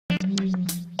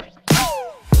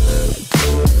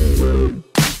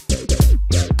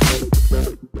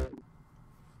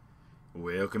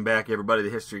Welcome back, everybody.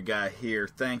 The History Guy here.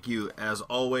 Thank you, as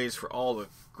always, for all the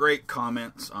great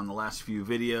comments on the last few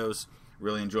videos.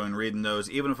 Really enjoying reading those.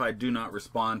 Even if I do not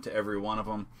respond to every one of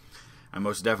them, I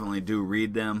most definitely do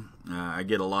read them. I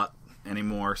get a lot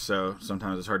anymore, so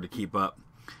sometimes it's hard to keep up.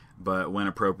 But when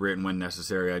appropriate and when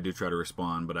necessary, I do try to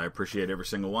respond. But I appreciate every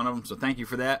single one of them, so thank you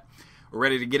for that. We're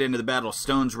ready to get into the Battle of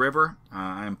Stones River.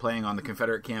 I am playing on the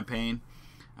Confederate campaign.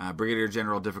 Brigadier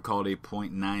General difficulty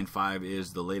 .95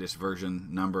 is the latest version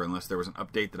number, unless there was an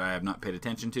update that I have not paid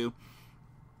attention to.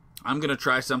 I'm going to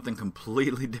try something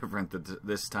completely different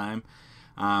this time.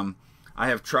 I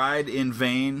have tried in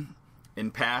vain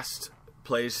in past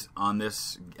plays on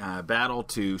this battle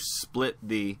to split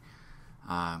the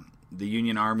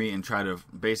Union Army and try to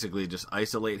basically just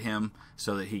isolate him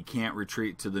so that he can't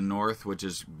retreat to the north, which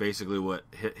is basically what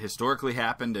historically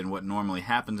happened, and what normally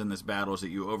happens in this battle is that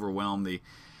you overwhelm the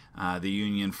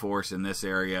Union force in this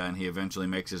area, and he eventually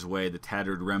makes his way. The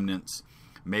tattered remnants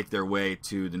make their way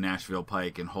to the Nashville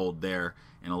Pike and hold there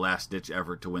in a last-ditch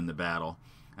effort to win the battle.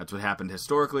 That's what happened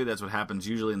historically. That's what happens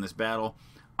usually in this battle.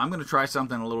 I'm going to try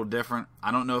something a little different.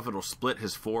 I don't know if it'll split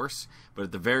his force, but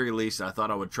at the very least, I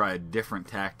thought I would try a different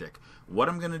tactic. What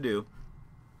I'm going to do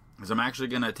is I'm actually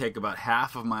going to take about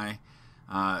half of my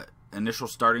initial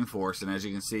starting force, and as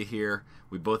you can see here,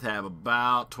 we both have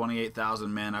about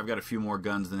 28,000 men. I've got a few more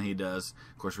guns than he does.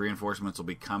 Of course, reinforcements will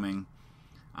be coming,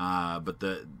 but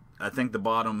I think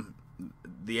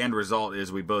the end result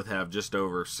is we both have just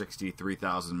over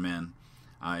 63,000 men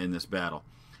in this battle.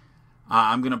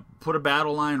 I'm going to put a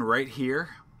battle line right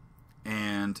here,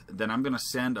 and then I'm going to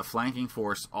send a flanking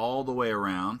force all the way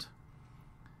around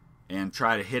and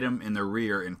try to hit him in the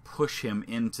rear and push him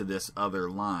into this other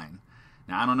line.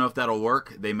 Now, I don't know if that'll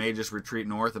work. They may just retreat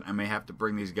north, and I may have to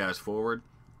bring these guys forward.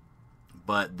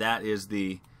 But that is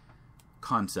the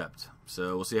concept.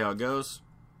 So we'll see how it goes.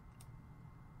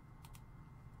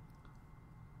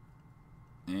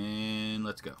 And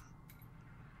let's go.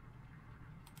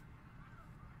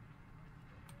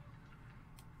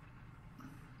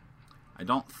 I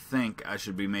don't think I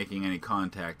should be making any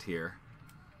contact here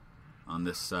on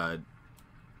this side.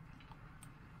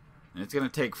 And it's going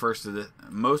to take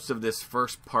most of this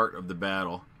first part of the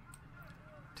battle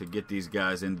to get these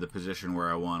guys into the position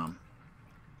where I want them.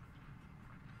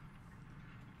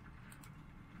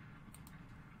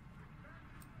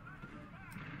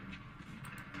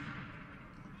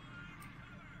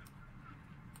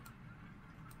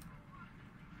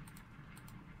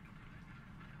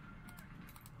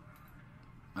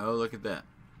 Oh, look at that.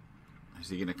 Is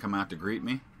he going to come out to greet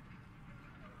me?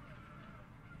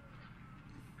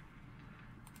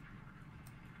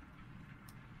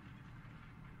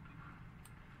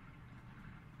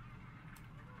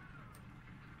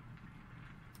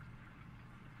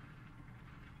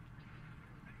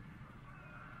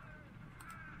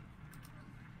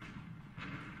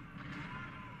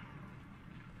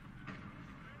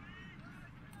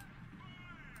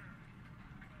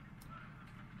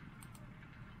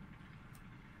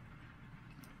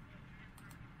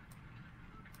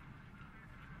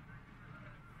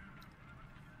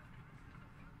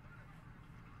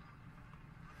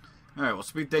 Alright, we'll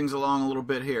speed things along a little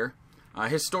bit here.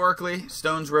 Historically,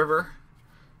 Stones River,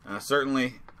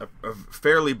 certainly a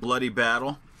fairly bloody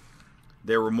battle.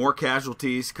 There were more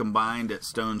casualties combined at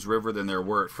Stones River than there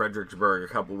were at Fredericksburg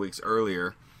a couple weeks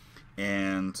earlier.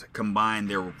 And combined,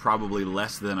 there were probably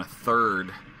less than a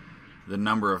third the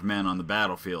number of men on the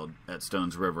battlefield at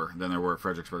Stones River than there were at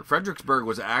Fredericksburg. Fredericksburg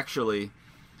was actually,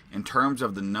 in terms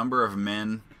of the number of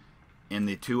men in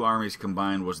the two armies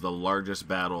combined, was the largest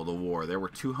battle of the war. There were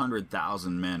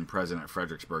 200,000 men present at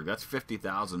Fredericksburg. That's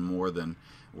 50,000 more than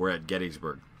were at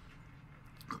Gettysburg.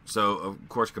 So, of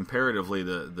course, comparatively,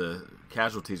 the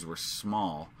casualties were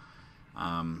small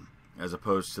as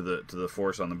opposed to the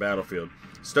force on the battlefield.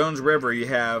 Stones River, you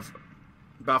have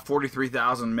about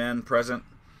 43,000 men present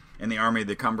in the Army of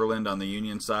the Cumberland on the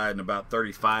Union side, and about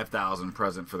 35,000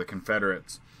 present for the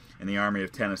Confederates in the Army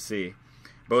of Tennessee.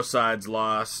 Both sides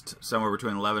lost somewhere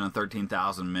between 11,000 and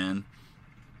 13,000 men.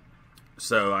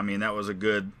 So, I mean, that was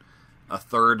a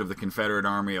third of the Confederate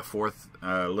Army,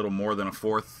 a little more than a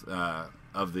fourth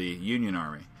of the Union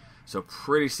Army. So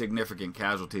pretty significant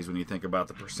casualties when you think about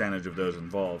the percentage of those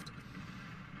involved.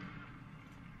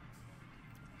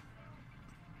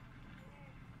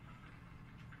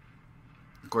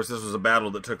 Of course, this was a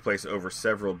battle that took place over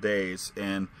several days,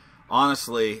 and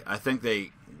honestly, I think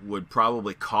they would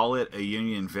probably call it a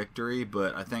Union victory,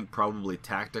 but I think probably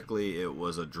tactically it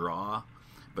was a draw,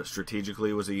 but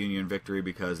strategically was a Union victory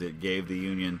because it gave the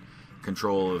Union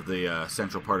control of the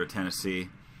central part of Tennessee,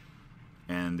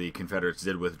 and the Confederates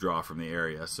did withdraw from the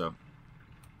area. So,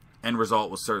 end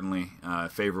result was certainly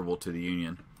favorable to the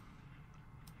Union.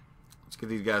 Let's get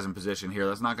these guys in position here.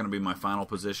 That's not going to be my final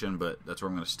position, but that's where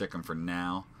I'm going to stick them for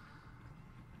now.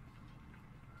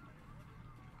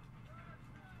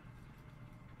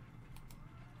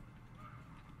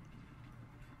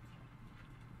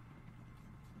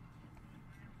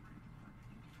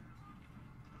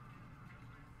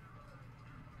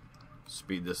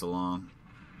 Speed this along.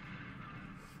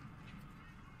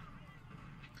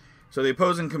 So the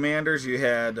opposing commanders, you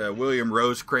had William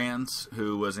Rosecrans,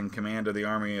 who was in command of the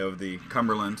Army of the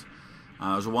Cumberland. It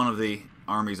was one of the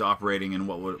armies operating in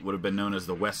what would have been known as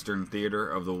the Western Theater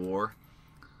of the war.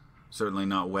 Certainly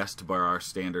not west by our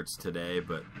standards today,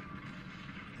 but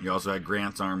you also had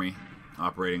Grant's army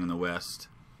operating in the west.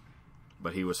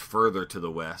 But he was further to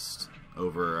the west,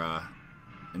 over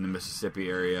in the Mississippi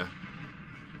area,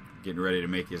 getting ready to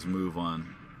make his move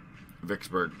on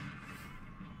Vicksburg.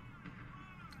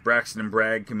 Braxton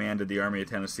Bragg commanded the Army of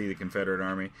Tennessee, the Confederate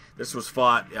Army. This was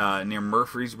fought near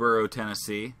Murfreesboro,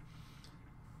 Tennessee.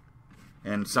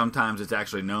 And sometimes it's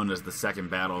actually known as the Second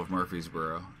Battle of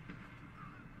Murfreesboro.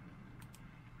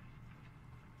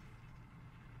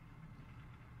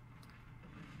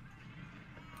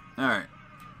 Alright.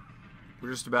 We're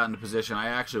just about into position. I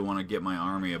actually want to get my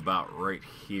army about right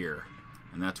here.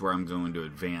 And that's where I'm going to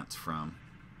advance from.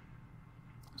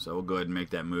 So we'll go ahead and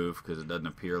make that move because it doesn't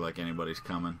appear like anybody's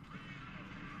coming.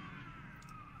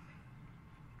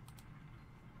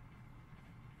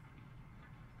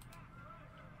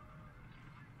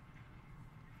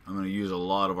 I'm going to use a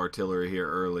lot of artillery here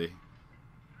early.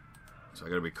 So I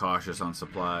got to be cautious on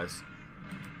supplies.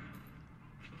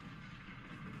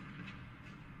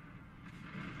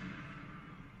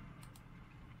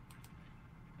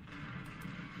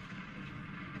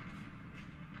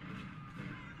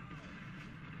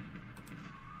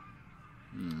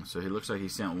 So he looks like he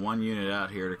sent one unit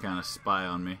out here to kind of spy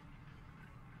on me.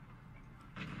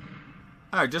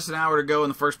 Alright, just an hour to go in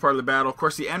the first part of the battle. Of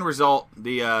course, the end result,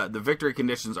 the victory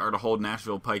conditions are to hold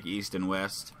Nashville, Pike East, and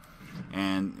West.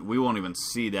 And we won't even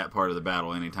see that part of the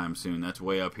battle anytime soon. That's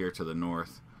way up here to the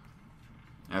north.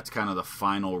 That's kind of the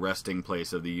final resting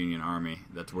place of the Union Army.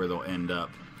 That's where they'll end up.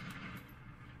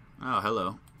 Oh,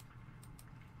 hello.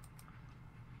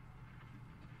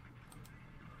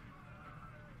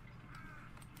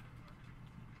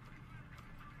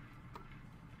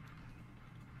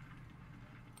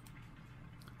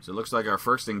 So it looks like our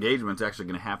first engagement is actually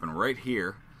going to happen right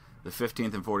here, the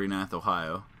 15th and 49th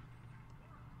Ohio.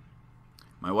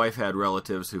 My wife had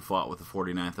relatives who fought with the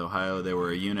 49th Ohio. They were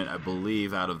a unit, I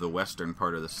believe, out of the western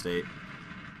part of the state,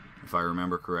 if I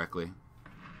remember correctly.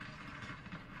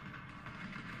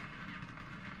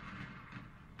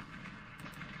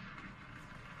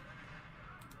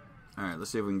 Alright,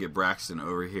 let's see if we can get Braxton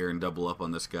over here and double up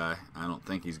on this guy. I don't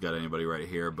think he's got anybody right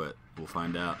here, but we'll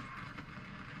find out.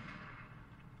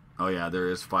 Oh yeah, there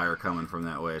is fire coming from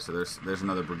that way, so there's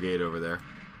another brigade over there.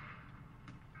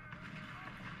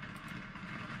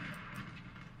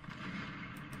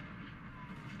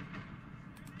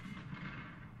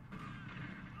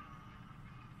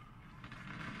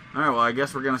 Alright, well I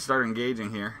guess we're going to start engaging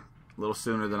here a little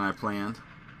sooner than I planned.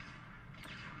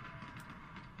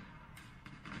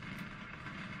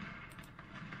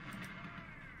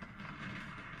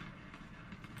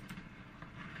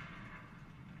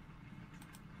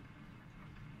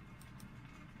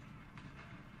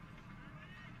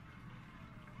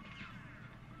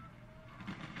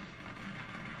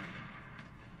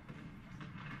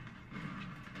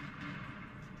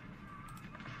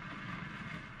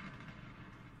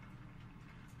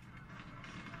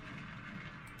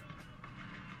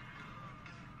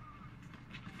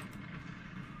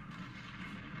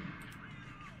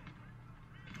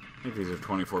 I think these are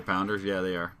 24 pounders. Yeah,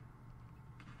 they are.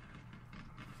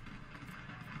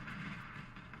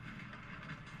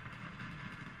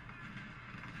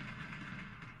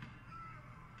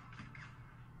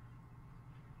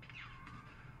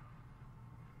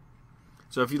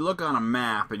 So if you look on a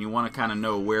map and you want to kind of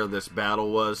know where this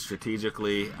battle was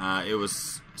strategically, it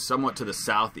was somewhat to the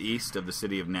southeast of the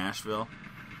city of Nashville.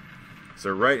 So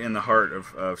right in the heart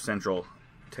of central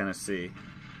Tennessee.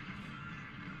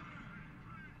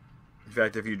 In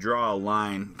fact, if you draw a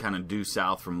line kind of due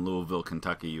south from Louisville,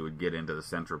 Kentucky, you would get into the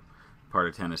central part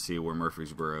of Tennessee where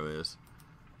Murfreesboro is.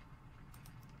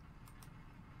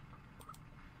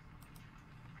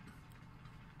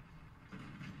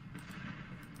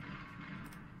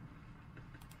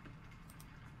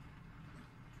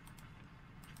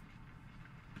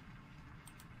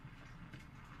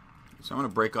 So I'm going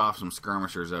to break off some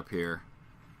skirmishers up here,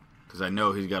 because I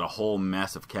know he's got a whole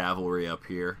mess of cavalry up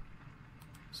here.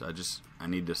 So I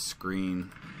need to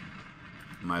screen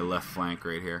my left flank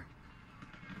right here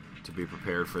to be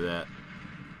prepared for that.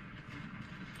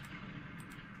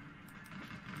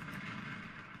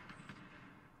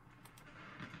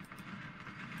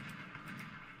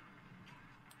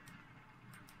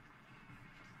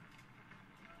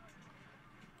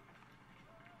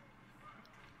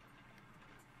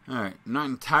 Alright, I'm not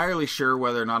entirely sure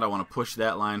whether or not I want to push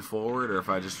that line forward, or if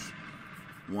I just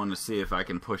want to see if I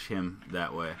can push him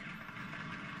that way.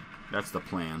 That's the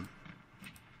plan.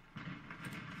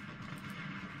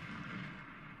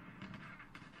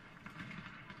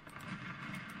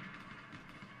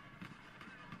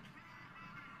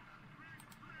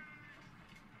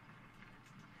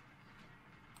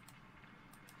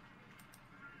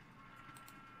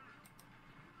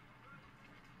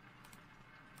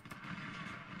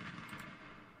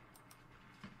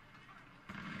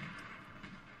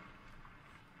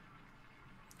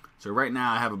 So right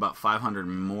now I have about 500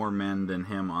 more men than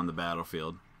him on the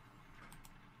battlefield.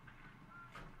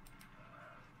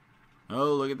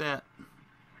 Oh, look at that.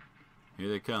 Here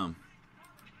they come.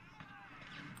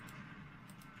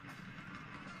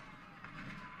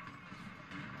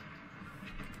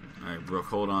 Alright, Brooke,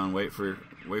 hold on. Wait for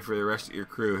the rest of your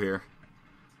crew here.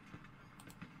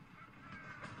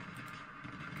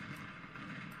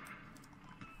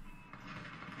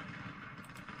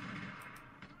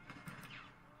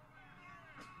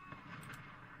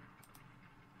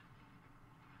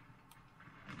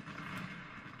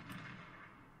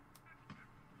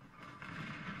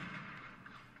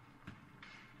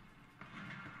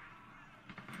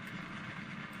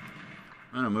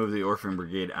 I'm going to move the Orphan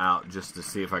Brigade out just to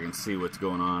see if I can see what's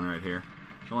going on right here.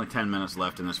 There's only 10 minutes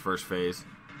left in this first phase.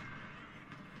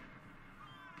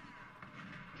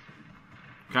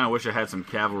 Kind of wish I had some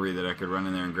cavalry that I could run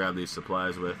in there and grab these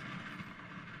supplies with.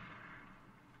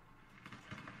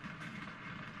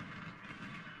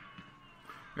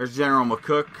 There's General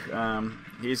McCook.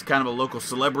 He's kind of a local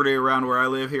celebrity around where I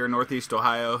live here in Northeast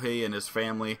Ohio. He and his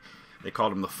family, they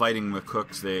called them the Fighting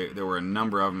McCooks. There were a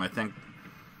number of them, I think.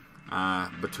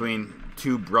 Between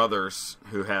two brothers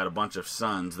who had a bunch of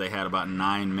sons, they had about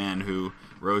 9 men who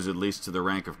rose at least to the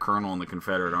rank of colonel in the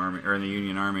Confederate Army, or in the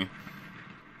Union Army,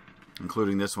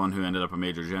 including this one who ended up a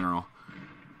major general.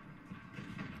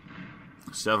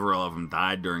 Several of them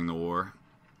died during the war.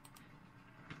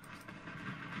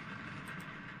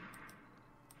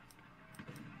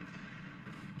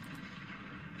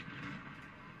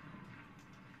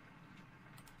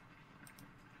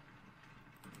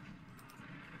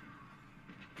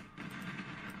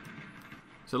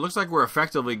 So it looks like we're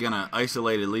effectively going to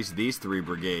isolate at least these 3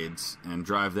 brigades and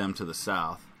drive them to the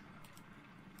south.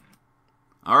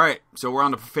 Alright, so we're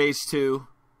on to phase 2.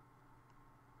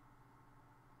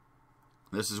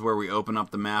 This is where we open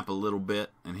up the map a little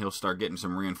bit, and he'll start getting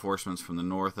some reinforcements from the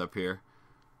north up here.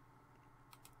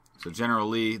 So General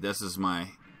Lee, this is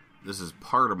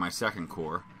part of my 2nd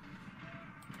Corps.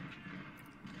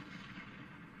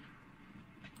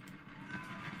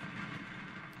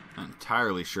 Not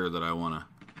entirely sure that I want to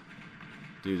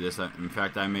do this. In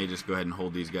fact, I may just go ahead and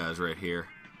hold these guys right here.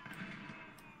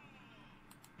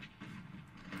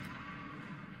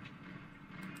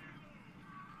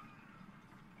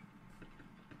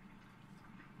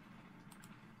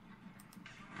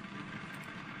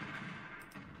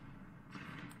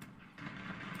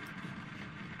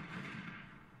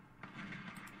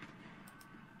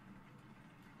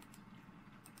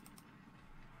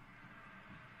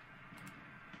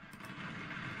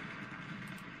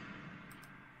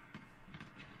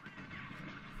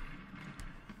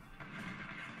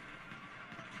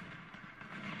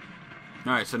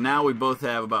 Alright, so now we both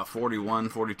have about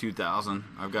 42,000.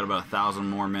 I've got about 1,000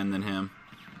 more men than him.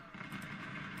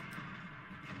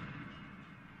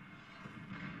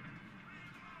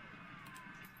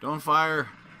 Don't fire.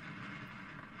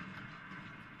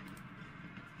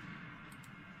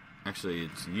 Actually,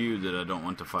 it's you that I don't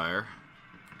want to fire.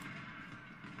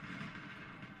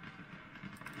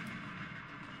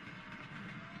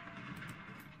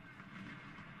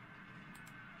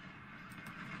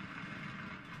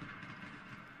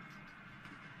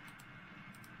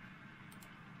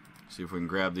 See if we can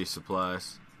grab these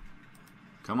supplies.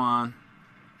 Come on.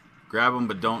 Grab them,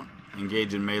 but don't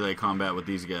engage in melee combat with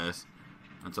these guys.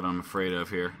 That's what I'm afraid of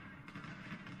here.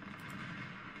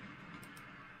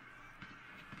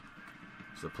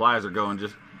 Supplies are going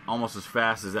just almost as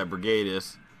fast as that brigade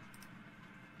is.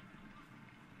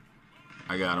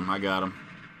 I got him. I got him.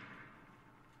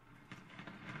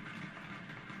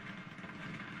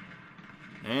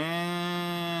 And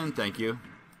one. Thank you.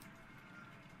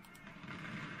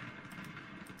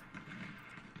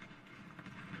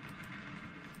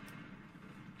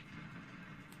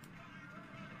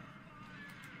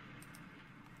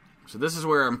 So this is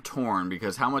where I'm torn,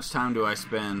 because how much time do I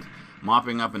spend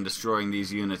mopping up and destroying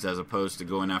these units as opposed to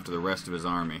going after the rest of his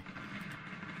army?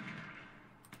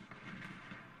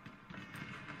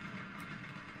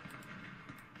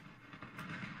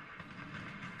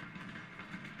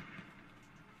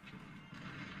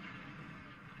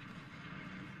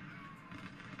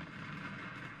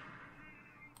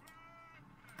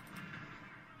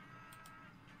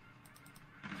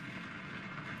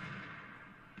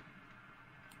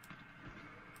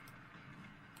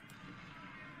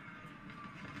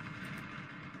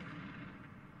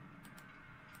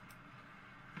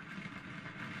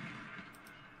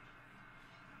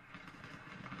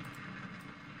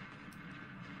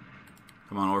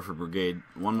 Come on, Orford Brigade.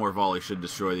 One more volley should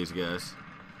destroy these guys.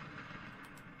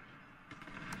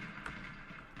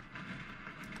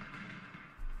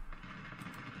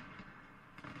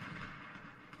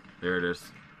 There it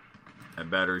is. That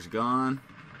battery's gone.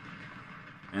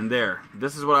 And there.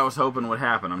 This is what I was hoping would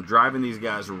happen. I'm driving these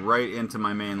guys right into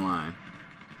my main line.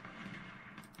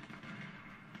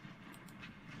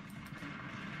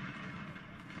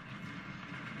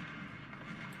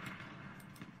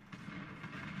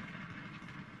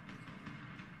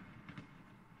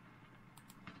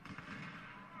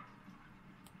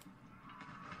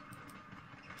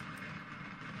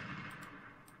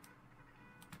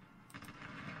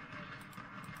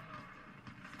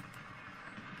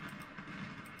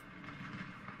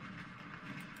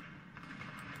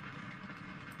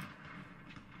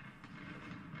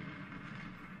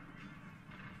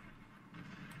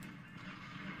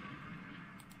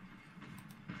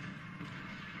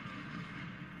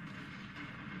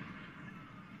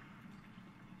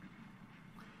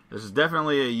 This is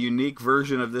definitely a unique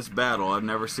version of this battle. I've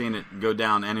never seen it go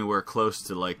down anywhere close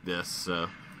to like this, so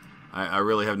I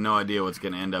really have no idea what's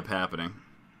going to end up happening.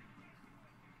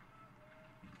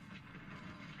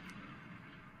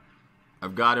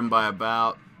 I've got him by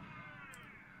about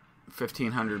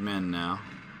 1,500 men now.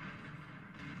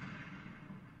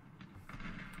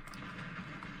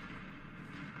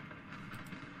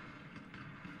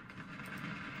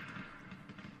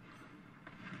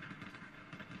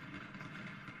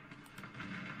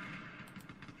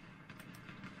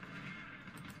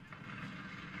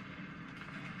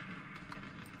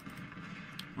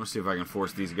 Let's see if I can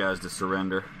force these guys to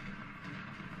surrender.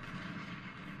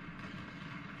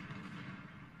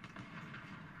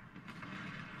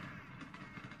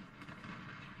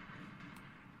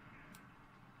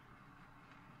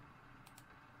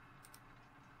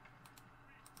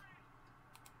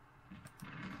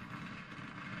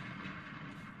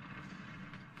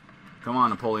 Come on,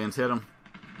 Napoleons, hit them.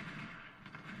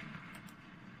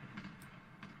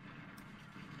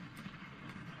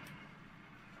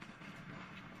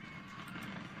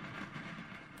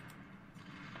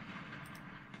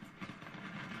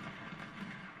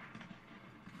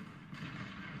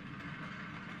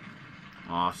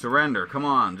 Aw, surrender. Come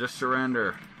on, just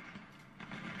surrender.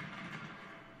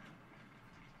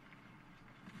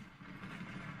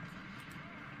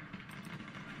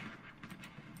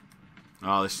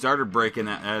 Oh, they started breaking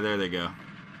that. There they go.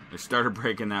 They started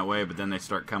breaking that way, but then they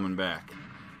start coming back.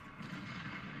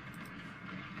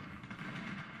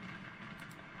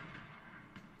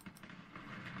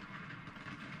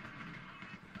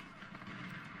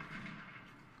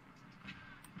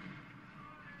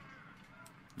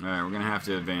 Alright, we're going to have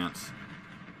to advance.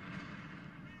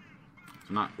 It's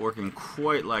not working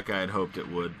quite like I had hoped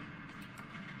it would.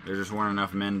 There just weren't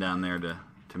enough men down there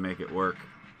to make it work.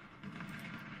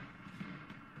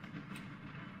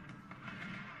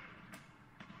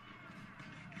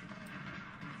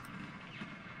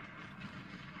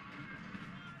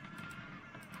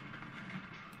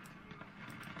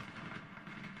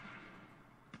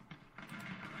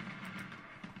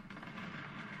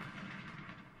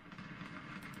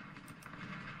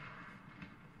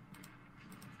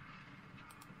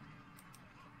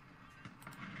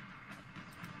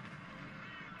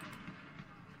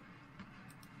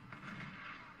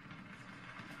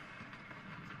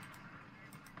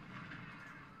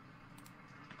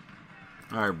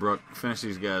 Alright, Brooke, finish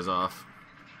these guys off.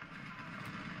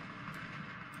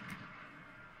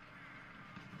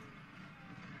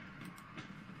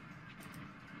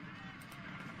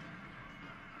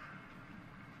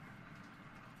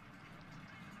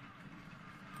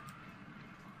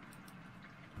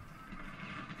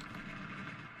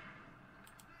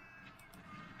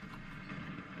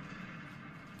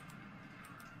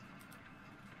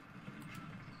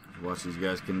 Watch these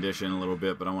guys condition a little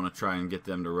bit, but I want to try and get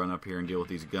them to run up here and deal with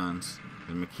these guns.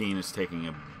 And McKean is taking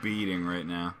a beating right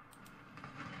now.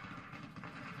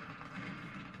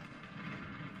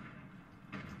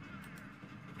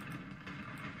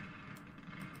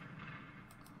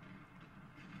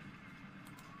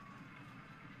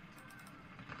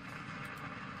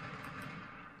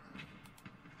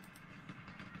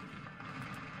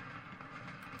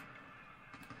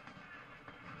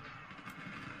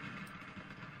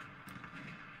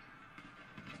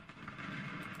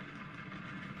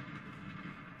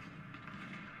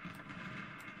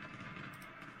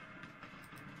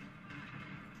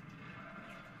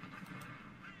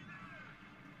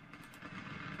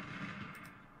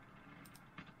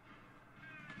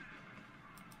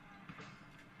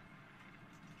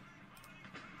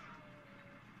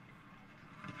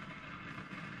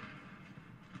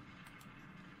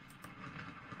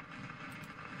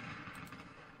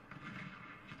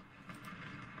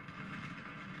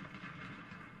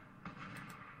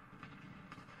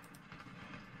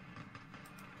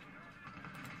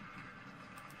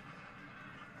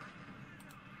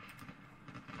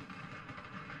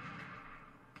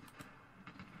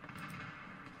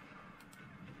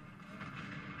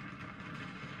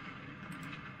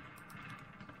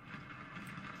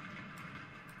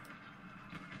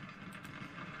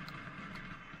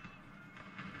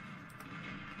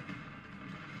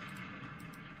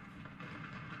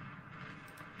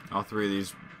 All three of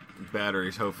these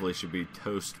batteries hopefully should be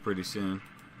toast pretty soon.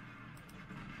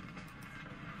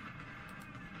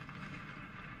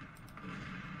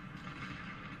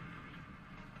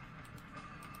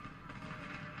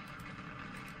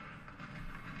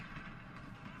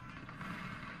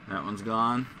 That one's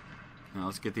gone. Now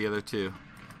let's get the other two.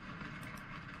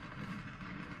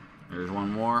 There's one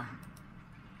more.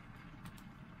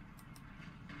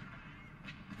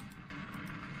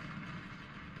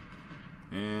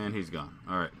 And he's gone.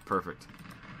 Alright, perfect.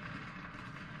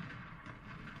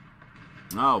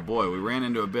 Oh boy, we ran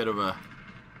into a bit of a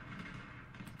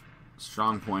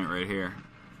strong point right here.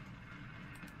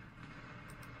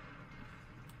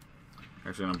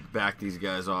 Actually, I'm going to back these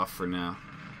guys off for now.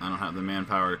 I don't have the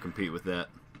manpower to compete with that.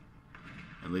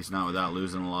 At least not without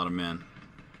losing a lot of men.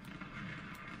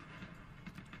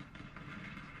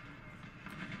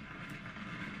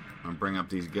 I'm going to bring up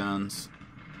these guns.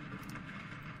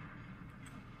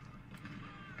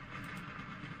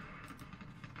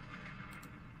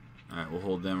 Alright, we'll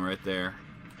hold them right there.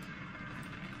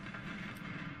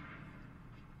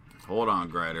 Hold on,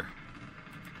 Grider.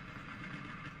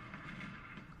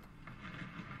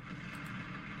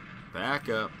 Back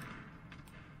up.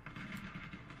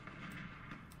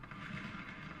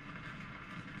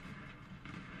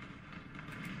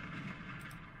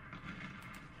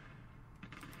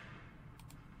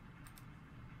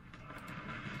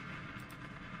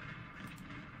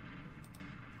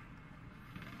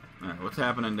 Alright, what's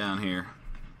happening down here?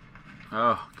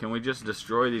 Oh, can we just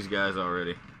destroy these guys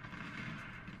already?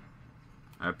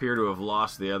 I appear to have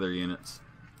lost the other units.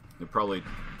 They're probably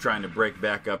trying to break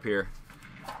back up here.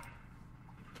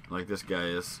 Like this guy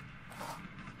is.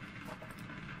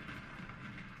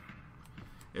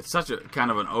 It's such a kind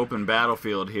of an open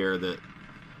battlefield here that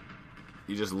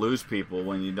you just lose people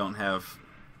when you don't have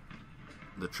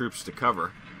the troops to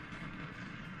cover.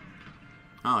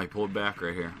 Oh, he pulled back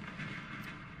right here.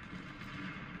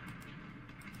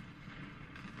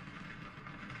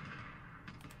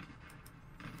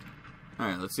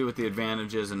 Alright, let's see what the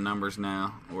advantage is in numbers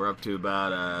now. We're up to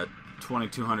about a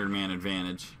 2,200 man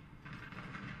advantage.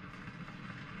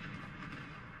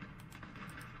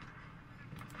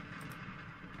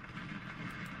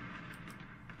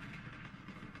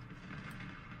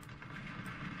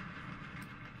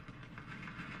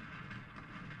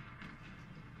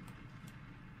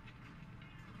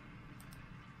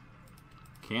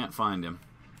 Can't find him.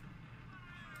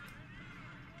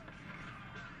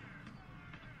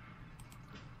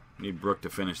 Need Brooke to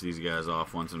finish these guys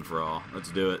off once and for all.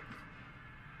 Let's do it.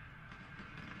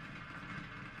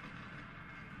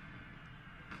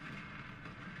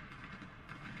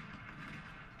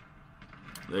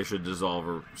 They should dissolve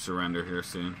or surrender here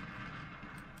soon.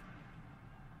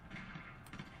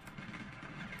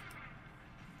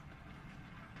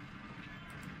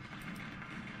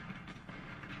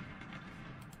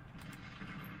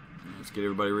 Let's get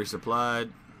everybody resupplied.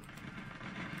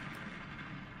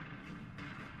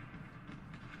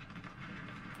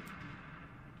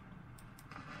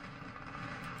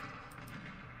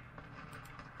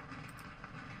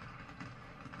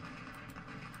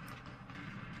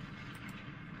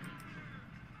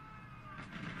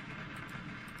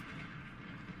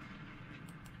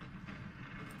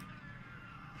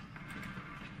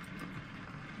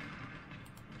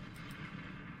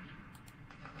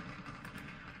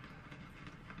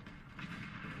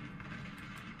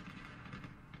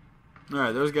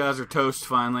 Alright, those guys are toast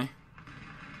finally.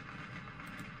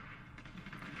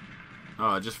 Oh,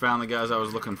 I just found the guys I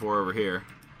was looking for over here.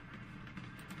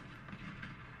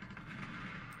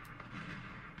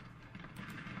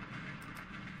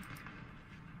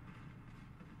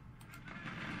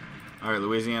 Alright,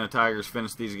 Louisiana Tigers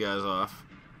finish these guys off.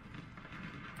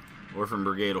 Orphan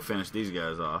Brigade will finish these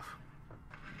guys off.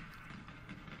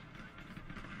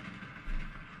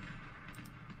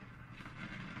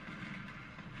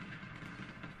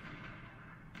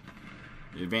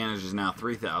 The advantage is now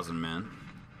 3,000 men.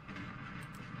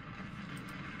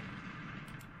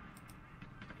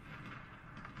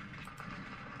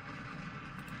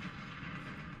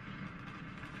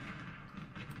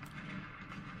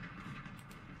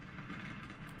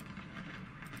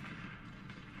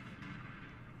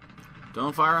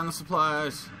 Don't fire on the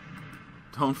supplies.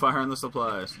 Don't fire on the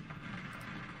supplies.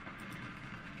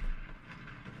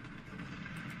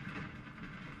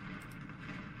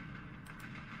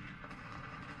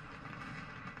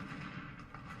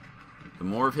 The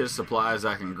more of his supplies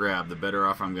I can grab, the better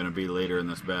off I'm going to be later in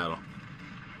this battle.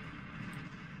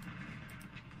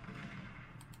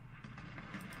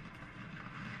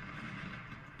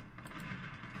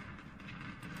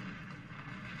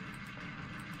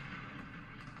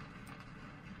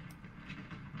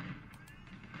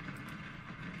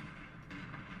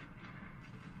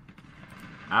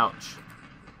 Ouch.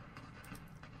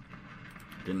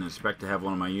 Didn't expect to have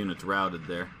one of my units routed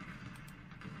there.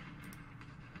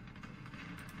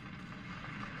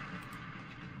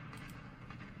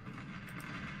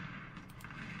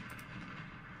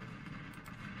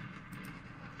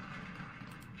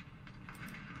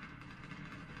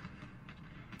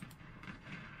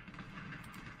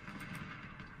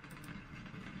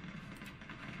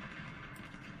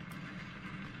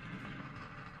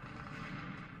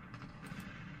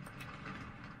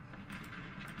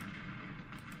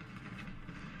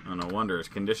 Oh, no wonder his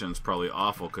condition's probably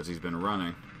awful because he's been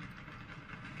running.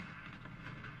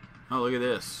 Oh, look at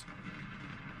this.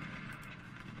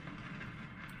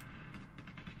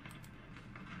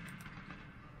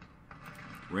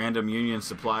 Random Union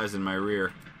supplies in my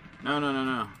rear. No, no, no,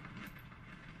 no.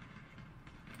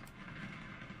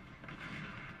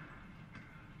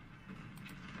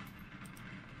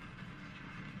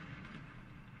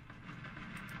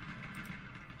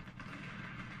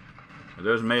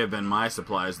 Those may have been my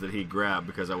supplies that he grabbed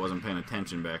because I wasn't paying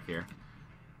attention back here.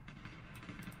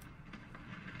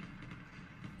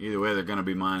 Either way, they're going to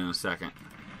be mine in a second.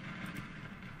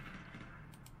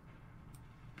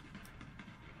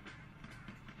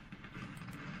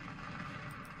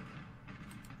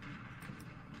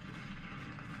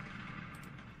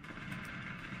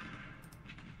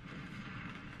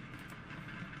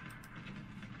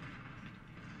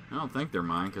 I don't think they're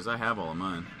mine because I have all of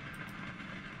mine.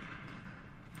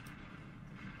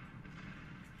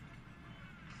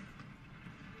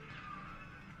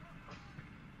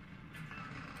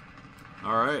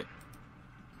 Alright.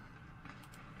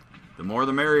 The more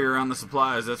the merrier on the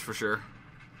supplies, that's for sure.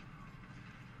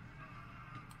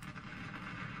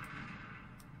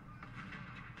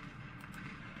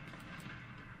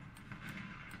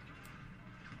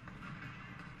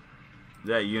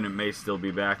 That unit may still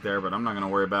be back there, but I'm not going to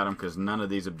worry about them because none of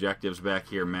these objectives back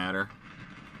here matter.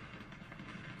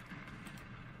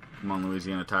 Come on,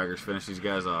 Louisiana Tigers, finish these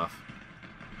guys off.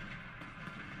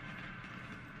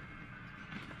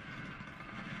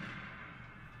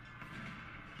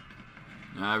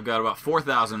 I've got about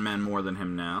 4,000 men more than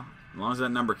him now, as long as that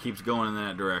number keeps going in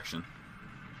that direction.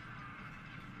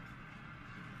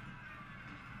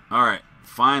 Alright,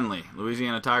 finally,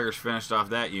 Louisiana Tigers finished off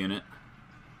that unit.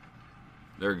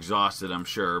 They're exhausted, I'm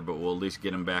sure, but we'll at least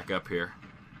get them back up here.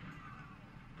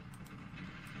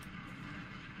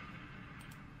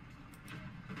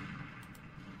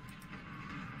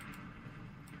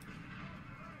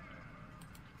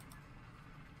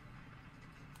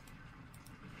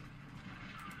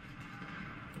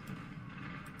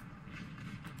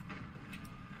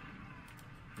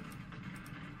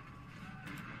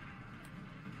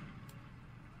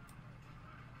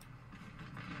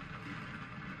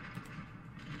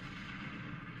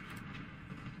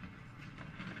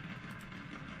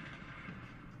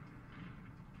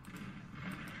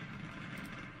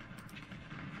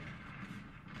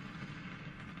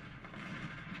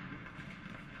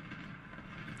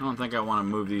 I don't think I want to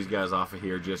move these guys off of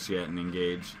here just yet and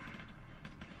engage.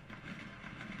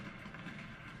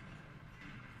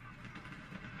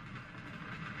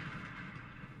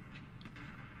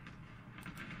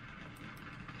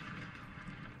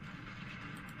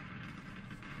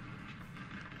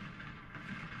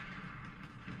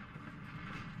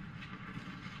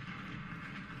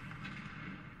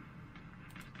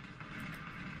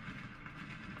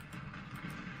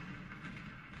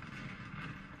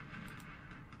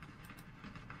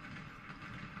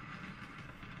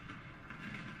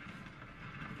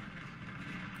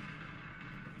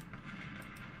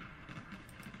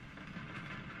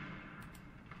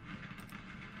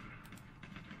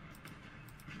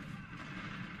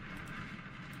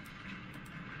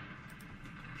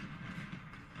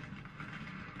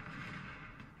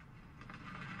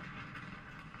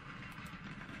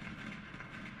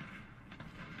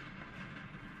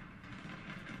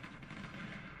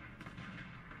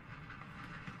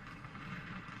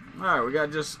 Alright, we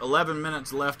got just 11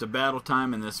 minutes left of battle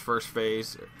time in this first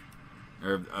phase,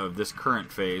 or of this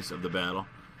current phase of the battle.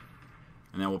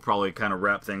 And then we'll probably kind of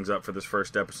wrap things up for this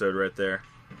first episode right there.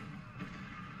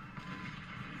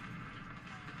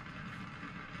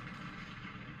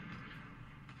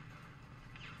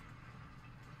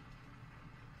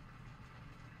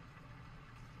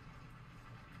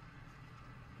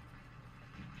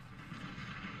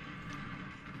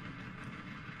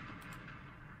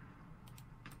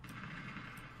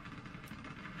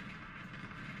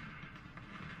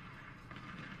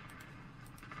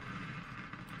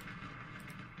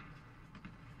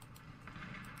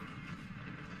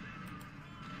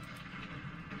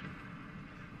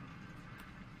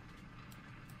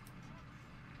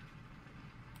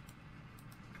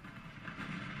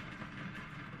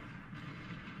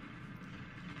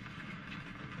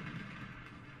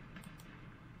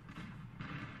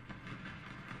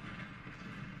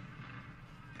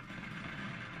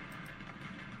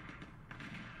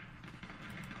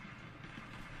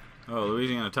 Oh,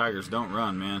 Louisiana Tigers, don't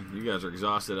run, man. You guys are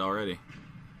exhausted already.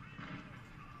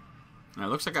 It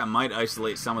looks like I might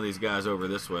isolate some of these guys over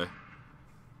this way.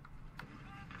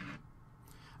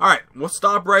 Alright, we'll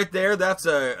stop right there. That's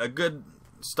a good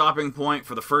stopping point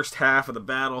for the first half of the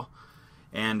battle.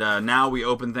 And now we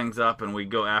open things up and we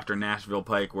go after Nashville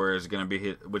Pike, which is going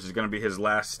to be his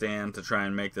last stand to try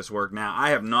and make this work. Now,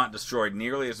 I have not destroyed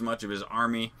nearly as much of his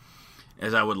army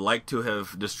as I would like to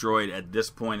have destroyed at this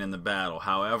point in the battle.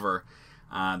 However,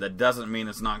 that doesn't mean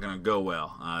it's not going to go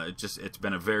well. It's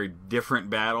been a very different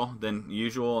battle than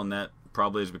usual, and that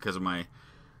probably is because of my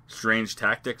strange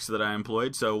tactics that I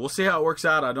employed. So we'll see how it works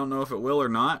out. I don't know if it will or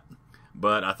not,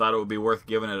 but I thought it would be worth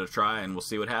giving it a try, and we'll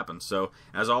see what happens. So,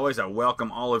 as always, I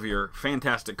welcome all of your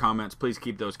fantastic comments. Please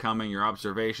keep those coming, your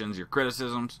observations, your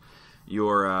criticisms,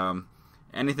 your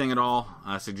anything at all,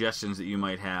 suggestions that you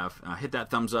might have. Hit that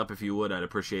thumbs up if you would. I'd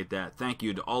appreciate that. Thank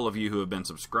you to all of you who have been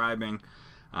subscribing.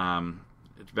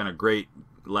 It's been a great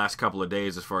last couple of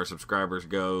days as far as subscribers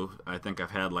go. I think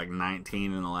I've had like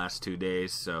 19 in the last 2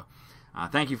 days. So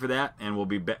thank you for that, and we'll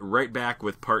be right back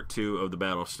with part 2 of the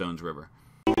Battle of Stones River.